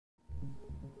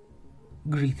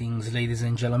Greetings, ladies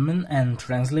and gentlemen, and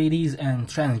trans ladies and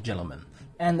trans gentlemen,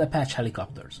 and Apache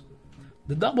helicopters.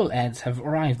 The double ads have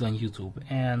arrived on YouTube,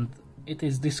 and it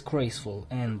is disgraceful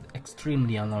and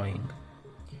extremely annoying.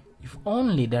 If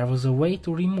only there was a way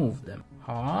to remove them.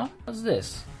 Huh? What's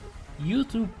this?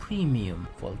 YouTube Premium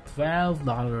for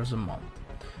 $12 a month.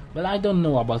 Well, I don't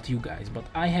know about you guys, but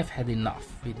I have had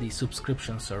enough with these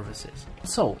subscription services.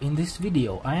 So, in this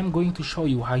video, I am going to show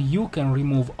you how you can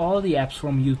remove all the apps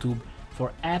from YouTube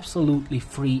for absolutely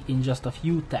free in just a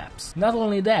few taps. Not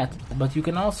only that, but you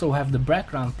can also have the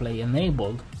background play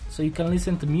enabled so you can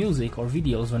listen to music or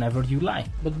videos whenever you like.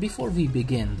 But before we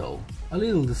begin though, a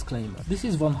little disclaimer. This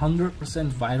is 100%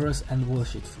 virus and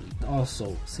bullshit free.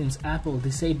 Also, since Apple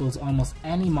disables almost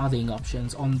any modding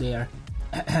options on their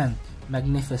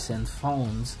magnificent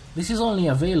phones, this is only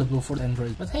available for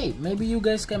Android. But hey, maybe you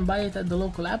guys can buy it at the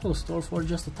local Apple store for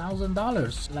just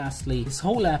 $1,000. Lastly, this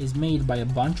whole app is made by a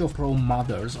bunch of pro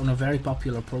modders on a very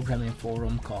popular programming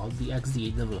forum called the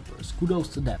XDA Developers. Kudos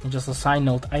to them. And just a side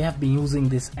note, I have been using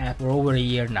this app for over a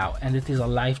year now, and it is a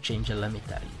life changer, let me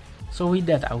tell you. So with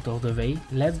that out of the way,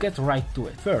 let's get right to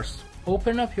it. First,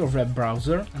 open up your web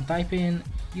browser and type in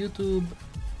YouTube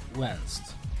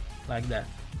vanced, like that.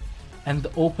 And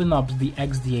open up the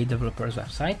XDA developers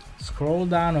website, scroll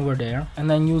down over there, and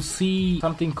then you see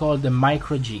something called the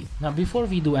micro G. Now before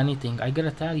we do anything, I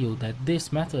gotta tell you that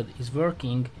this method is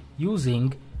working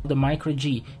using the micro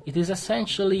G. It is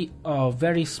essentially a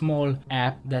very small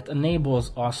app that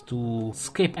enables us to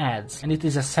skip ads, and it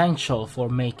is essential for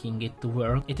making it to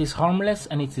work. It is harmless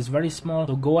and it is very small,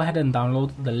 so go ahead and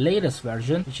download the latest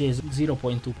version, which is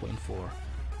 0.2.4.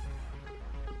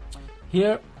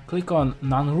 Here, click on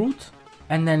non-root,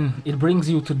 and then it brings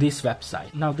you to this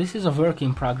website. Now this is a work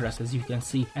in progress, as you can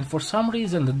see, and for some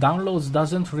reason the downloads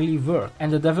doesn't really work,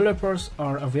 and the developers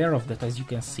are aware of that, as you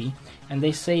can see, and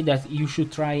they say that you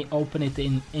should try open it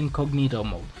in incognito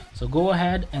mode. So go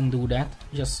ahead and do that.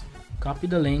 Just copy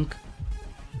the link,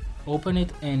 open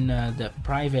it in the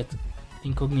private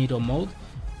incognito mode,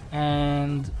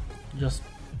 and just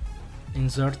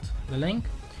insert the link,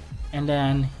 and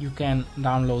then you can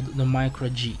download the micro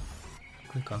G.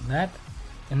 Click on that,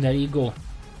 and there you go,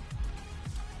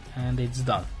 and it's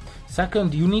done.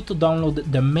 Second, you need to download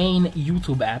the main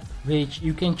YouTube app, which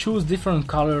you can choose different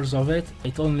colors of it.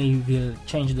 It only will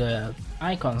change the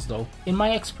icons though. In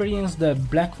my experience, the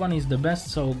black one is the best,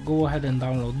 so go ahead and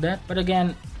download that. But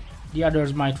again, the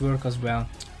others might work as well.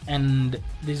 And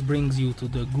this brings you to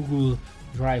the Google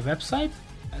Drive website,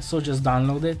 so just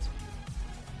download it.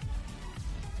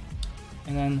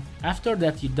 And then after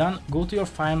that you're done, go to your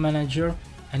file manager,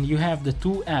 and you have the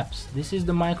two apps. This is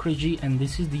the micro G and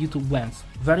this is the YouTube vanced.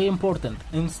 Very important,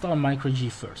 install micro G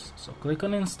first. So click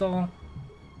on install.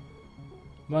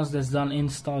 Once that's done,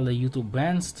 install the YouTube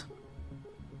vanced,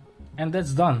 and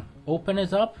that's done. Open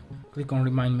it up, click on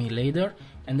remind me later,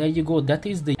 and there you go. That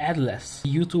is the adless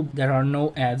YouTube. There are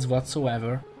no ads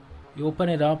whatsoever. You open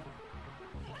it up,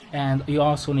 and you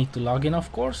also need to log in, of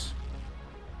course.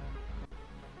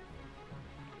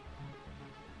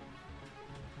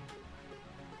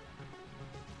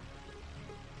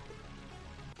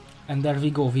 And there we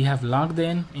go, we have logged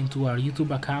in into our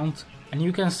YouTube account, and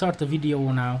you can start the video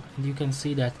now, and you can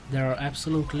see that there are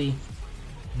absolutely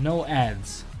no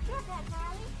ads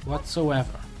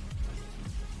whatsoever.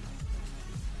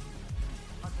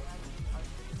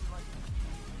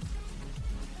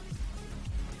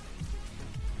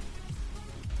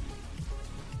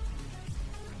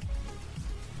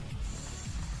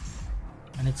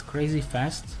 And it's crazy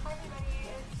fast.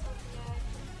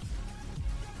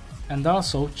 And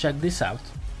also, check this out.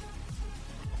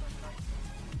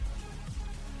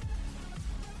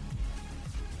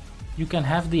 You can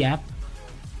have the app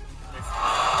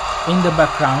in the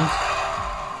background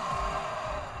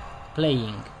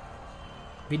playing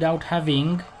without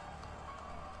having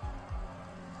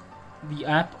the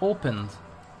app opened.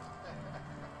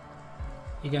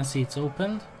 You can see it's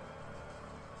opened.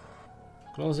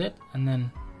 Close it, and then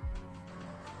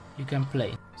you can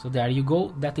play. So there you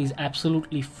go, that is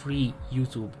absolutely free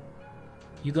YouTube.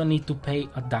 You don't need to pay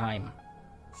a dime.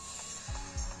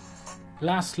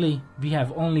 Lastly, we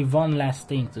have only one last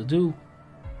thing to do.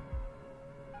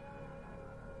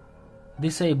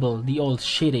 Disable the old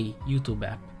shitty YouTube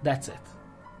app. That's it.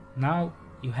 Now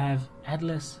you have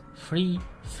adless, free,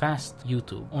 fast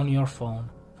YouTube on your phone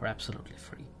for absolutely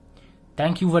free.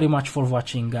 Thank you very much for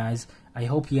watching, guys. I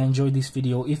hope you enjoyed this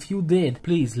video. If you did,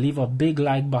 please leave a big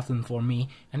like button for me,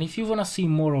 and if you wanna see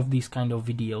more of these kind of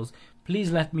videos,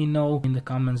 please let me know in the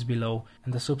comments below,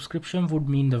 and the subscription would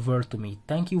mean the world to me.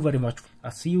 Thank you very much.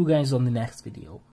 I'll see you guys on the next video.